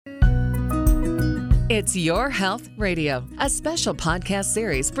It's Your Health Radio, a special podcast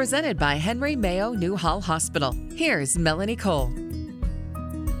series presented by Henry Mayo Newhall Hospital. Here's Melanie Cole.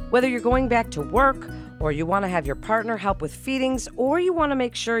 Whether you're going back to work, or you want to have your partner help with feedings, or you want to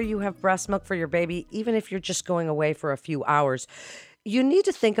make sure you have breast milk for your baby, even if you're just going away for a few hours, you need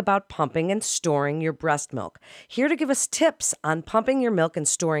to think about pumping and storing your breast milk. Here to give us tips on pumping your milk and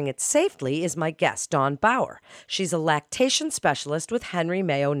storing it safely is my guest, Dawn Bauer. She's a lactation specialist with Henry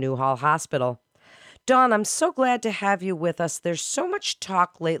Mayo Newhall Hospital. Dawn, I'm so glad to have you with us. There's so much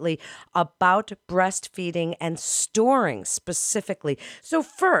talk lately about breastfeeding and storing specifically. So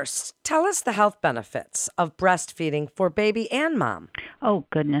first, tell us the health benefits of breastfeeding for baby and mom. Oh,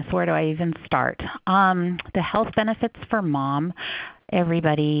 goodness, where do I even start? The health benefits for mom,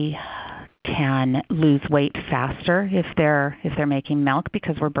 everybody can lose weight faster if they're making milk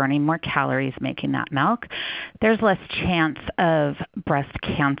because we're burning more calories making that milk. There's less chance of breast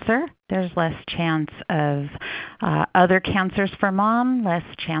cancer. There's less chance of other cancers for mom, less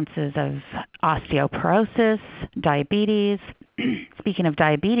chances of osteoporosis, diabetes. Speaking of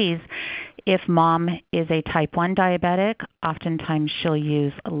diabetes, if mom is a type 1 diabetic, oftentimes she'll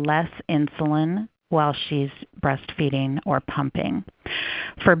use less insulin while she's breastfeeding or pumping.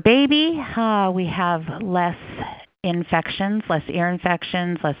 For baby, we have less infections, less ear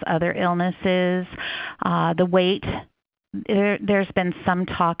infections, less other illnesses. The weight, there's been some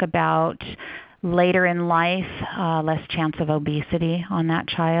talk about later in life, less chance of obesity on that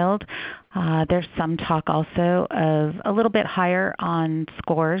child. There's some talk also of a little bit higher on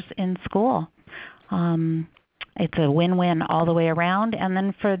scores in school. It's a win-win all the way around. And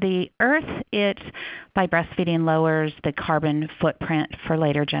then for the earth, by breastfeeding, lowers the carbon footprint for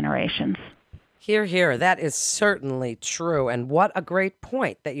later generations. Hear, hear. That is certainly true. And what a great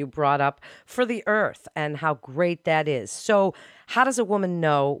point that you brought up for the earth and how great that is. So how does a woman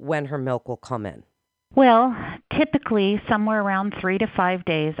know when her milk will come in? Well, typically somewhere around 3 to 5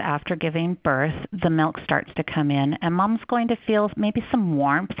 days after giving birth, the milk starts to come in, and mom's going to feel maybe some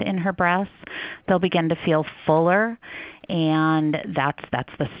warmth in her breasts. They'll begin to feel fuller, and that's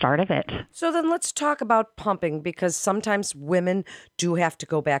the start of it. So then let's talk about pumping, because sometimes women do have to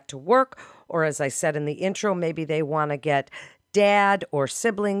go back to work, or as I said in the intro, maybe they want to get dad or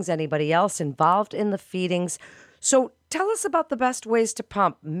siblings, anybody else involved in the feedings. So tell us about the best ways to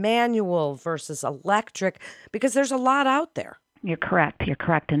pump, manual versus electric, because there's a lot out there. You're correct. You're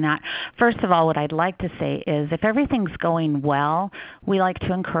correct in that. First of all, what I'd like to say is if everything's going well, we like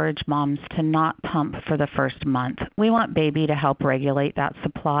to encourage moms to not pump for the first month. We want baby to help regulate that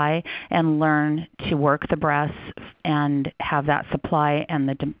supply and learn to work the breasts and have that supply and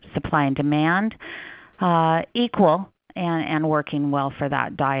the supply and demand equal and working well for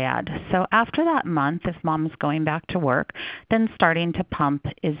that dyad. So after that month, if mom's going back to work, then starting to pump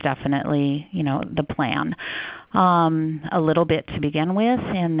is definitely, the plan. A little bit to begin with,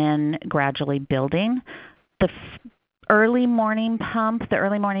 and then gradually building. The early morning pump, the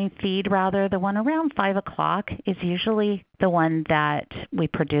early morning feed rather, the one around 5 o'clock is usually the one that we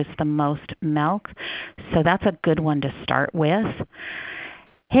produce the most milk. So that's a good one to start with.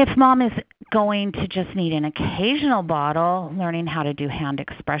 If mom is going to just need an occasional bottle, learning how to do hand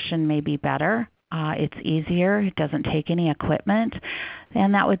expression may be better. It's easier. It doesn't take any equipment.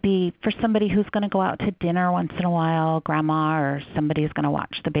 And that would be for somebody who's going to go out to dinner once in a while, grandma or somebody's going to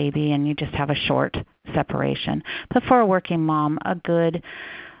watch the baby, and you just have a short separation. But for a working mom, a good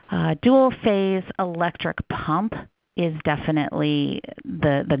dual phase electric pump is definitely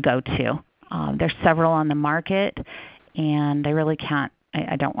the go-to. There's several on the market, and I really can't.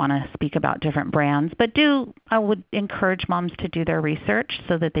 I don't want to speak about different brands, but I would encourage moms to do their research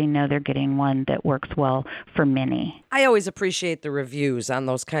so that they know they're getting one that works well for many. I always appreciate the reviews on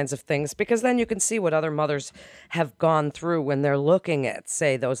those kinds of things, because then you can see what other mothers have gone through when they're looking at,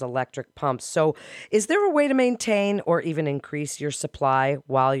 say, those electric pumps. So is there a way to maintain or even increase your supply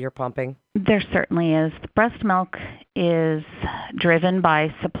while you're pumping? There certainly is. Breast milk is driven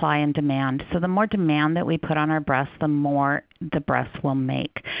by supply and demand. So the more demand that we put on our breasts, the more the breast will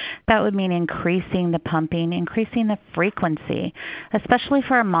make. That would mean increasing the pumping, increasing the frequency, especially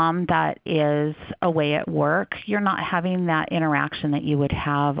for a mom that is away at work. You're not having that interaction that you would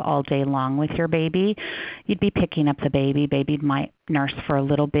have all day long with your baby. You'd be picking up the baby. Baby might nurse for a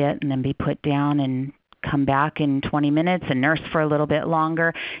little bit and then be put down and come back in 20 minutes and nurse for a little bit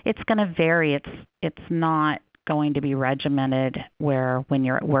longer. It's going to vary. It's not going to be regimented where when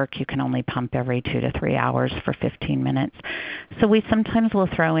you're at work you can only pump every 2 to 3 hours for 15 minutes. So we sometimes will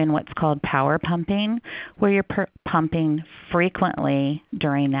throw in what's called power pumping, where you're pumping frequently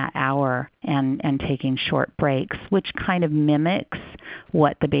during that hour and taking short breaks, which kind of mimics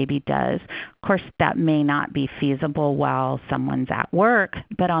what the baby does. Of course, that may not be feasible while someone's at work,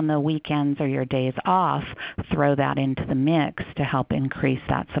 but on the weekends or your days off, throw that into the mix to help increase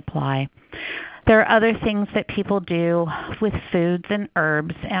that supply. There are other things that people do with foods and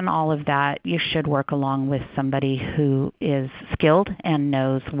herbs and all of that. You should work along with somebody who is skilled and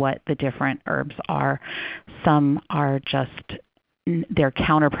knows what the different herbs are. Some are they're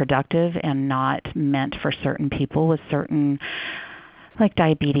counterproductive and not meant for certain people with certain, like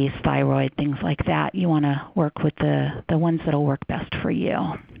diabetes, thyroid, things like that. You want to work with the ones that will work best for you.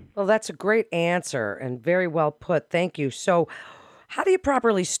 Well, that's a great answer and very well put. Thank you. So, how do you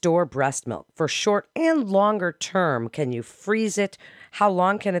properly store breast milk for short and longer term? Can you freeze it? How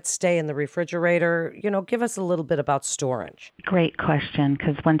long can it stay in the refrigerator? Give us a little bit about storage. Great question,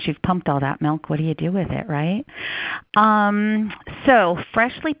 because once you've pumped all that milk, what do you do with it, right? So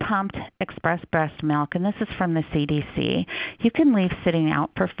freshly pumped express breast milk, and this is from the CDC, you can leave sitting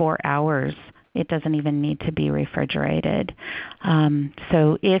out for 4 hours. It doesn't even need to be refrigerated.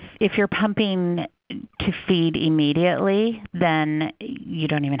 So if you're pumping to feed immediately, then you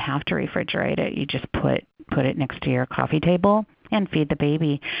don't even have to refrigerate it. You just put it next to your coffee table and feed the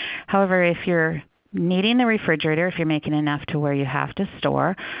baby. However, if you're needing the refrigerator, if you're making enough to where you have to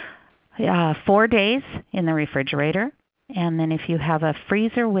store, 4 days in the refrigerator. And then if you have a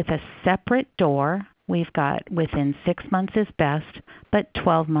freezer with a separate door, we've got within 6 months is best, but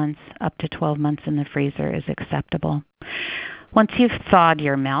 12 months, up to 12 months in the freezer is acceptable. Once you've thawed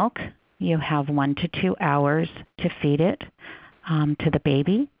your milk, you have 1 to 2 hours to feed it to the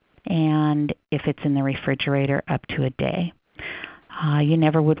baby, and if it's in the refrigerator, up to a day. You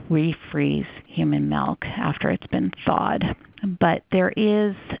never would refreeze human milk after it's been thawed, but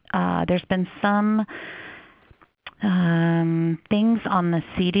there's been some things on the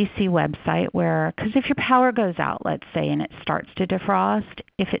CDC website where, because if your power goes out, let's say, and it starts to defrost,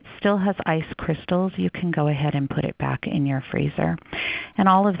 if it still has ice crystals, you can go ahead and put it back in your freezer. And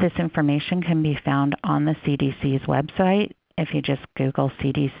all of this information can be found on the CDC's website. If you just Google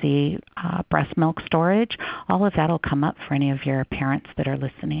CDC breast milk storage, all of that will come up for any of your parents that are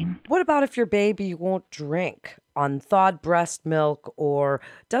listening. What about if your baby won't drink unthawed breast milk or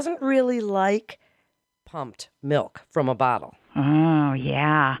doesn't really like pumped milk from a bottle? Oh,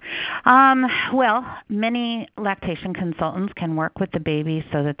 yeah. Well, many lactation consultants can work with the baby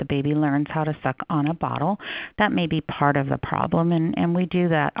so that the baby learns how to suck on a bottle. That may be part of the problem, and we do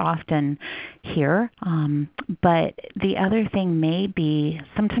that often here. But the other thing may be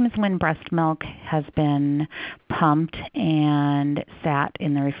sometimes when breast milk has been pumped and sat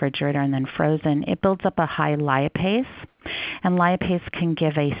in the refrigerator and then frozen, it builds up a high lipase. And lipase can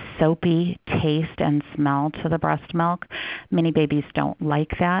give a soapy taste and smell to the breast milk. Many babies don't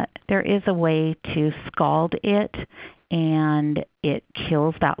like that. There is a way to scald it, and it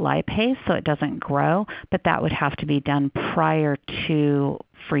kills that lipase so it doesn't grow, but that would have to be done prior to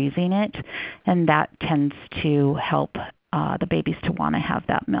freezing it, and that tends to help the babies to want to have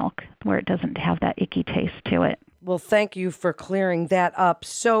that milk where it doesn't have that icky taste to it. Well, thank you for clearing that up.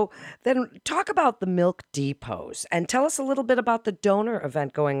 So then talk about the milk depots and tell us a little bit about the donor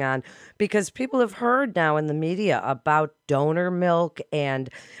event going on, because people have heard now in the media about donor milk and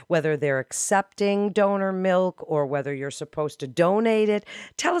whether they're accepting donor milk or whether you're supposed to donate it.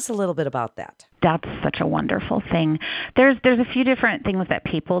 Tell us a little bit about that. That's such a wonderful thing. There's a few different things that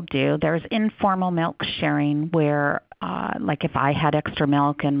people do. There's informal milk sharing where like if I had extra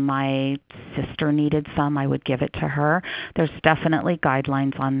milk and my sister needed some, I would give it to her. There's definitely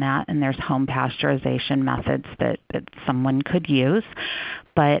guidelines on that, and there's home pasteurization methods that someone could use.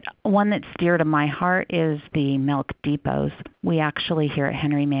 But one that's dear to my heart is the milk depots. We actually here at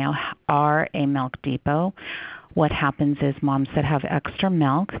Henry Mayo are a milk depot. What happens is moms that have extra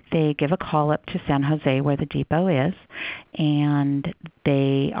milk, they give a call up to San Jose where the depot is, and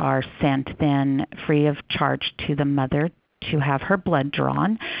they are sent then free of charge to the mother to have her blood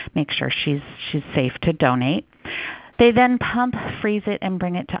drawn, make sure she's safe to donate. They then pump, freeze it, and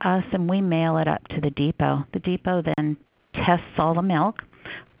bring it to us, and we mail it up to the depot. The depot then tests all the milk,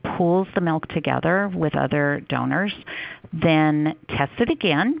 pools the milk together with other donors, then tests it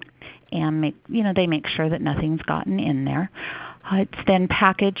again, and they make sure that nothing's gotten in there. It's then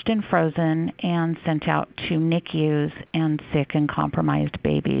packaged and frozen and sent out to NICUs and sick and compromised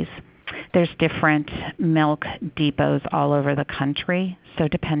babies. There's different milk depots all over the country, so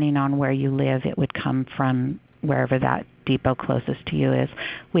depending on where you live, it would come from wherever that depot closest to you is.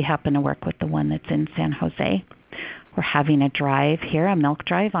 We happen to work with the one that's in San Jose. We're having a drive here, a milk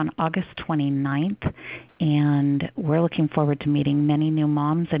drive on August 29th, and we're looking forward to meeting many new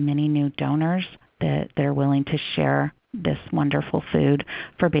moms and many new donors that are willing to share this wonderful food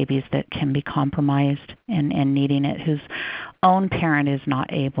for babies that can be compromised and needing it, whose own parent is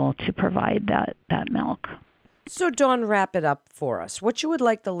not able to provide that milk. So, Dawn, wrap it up for us. What you would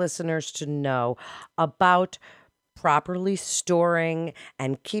like the listeners to know about properly storing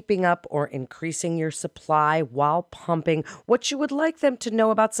and keeping up or increasing your supply while pumping, what you would like them to know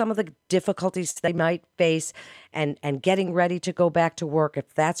about some of the difficulties they might face and getting ready to go back to work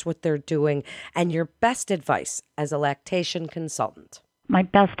if that's what they're doing, and your best advice as a lactation consultant. My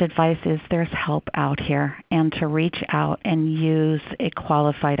best advice is there's help out here, and to reach out and use a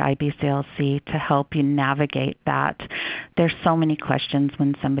qualified IBCLC to help you navigate that. There's so many questions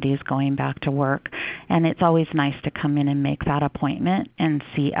when somebody is going back to work, and it's always nice to come in and make that appointment and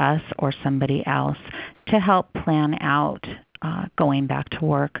see us or somebody else to help plan out going back to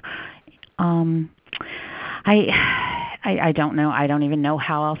work. I don't know. I don't even know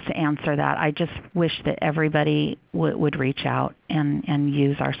how else to answer that. I just wish that everybody would reach out and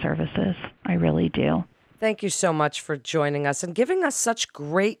use our services. I really do. Thank you so much for joining us and giving us such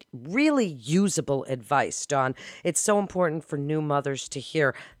great, really usable advice, Dawn. It's so important for new mothers to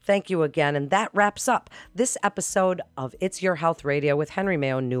hear. Thank you again. And that wraps up this episode of It's Your Health Radio with Henry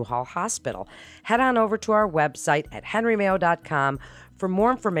Mayo Newhall Hospital. Head on over to our website at henrymayo.com for more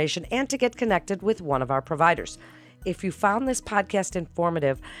information and to get connected with one of our providers. If you found this podcast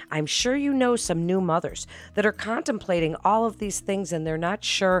informative, I'm sure you know some new mothers that are contemplating all of these things and they're not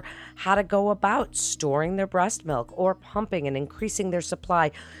sure how to go about storing their breast milk or pumping and increasing their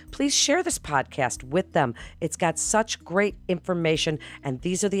supply. Please share this podcast with them. It's got such great information, and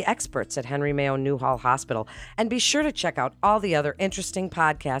these are the experts at Henry Mayo Newhall Hospital. And be sure to check out all the other interesting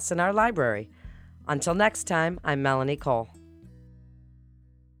podcasts in our library. Until next time, I'm Melanie Cole.